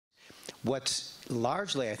What's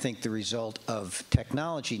largely, I think, the result of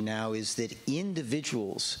technology now is that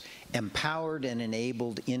individuals, empowered and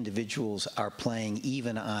enabled individuals, are playing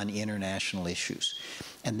even on international issues.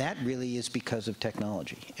 And that really is because of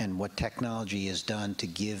technology and what technology has done to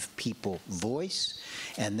give people voice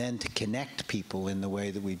and then to connect people in the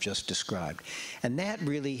way that we've just described. And that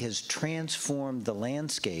really has transformed the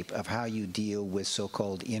landscape of how you deal with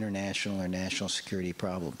so-called international or national security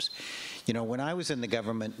problems. You know, when I was in the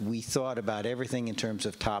government, we thought about everything in terms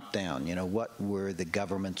of top-down. You know, what were the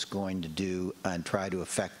governments going to do and try to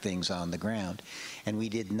affect things on the ground? And we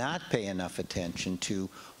did not pay enough attention to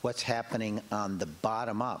what's happening on the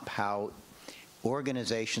bottom up, how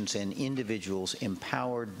organizations and individuals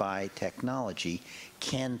empowered by technology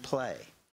can play.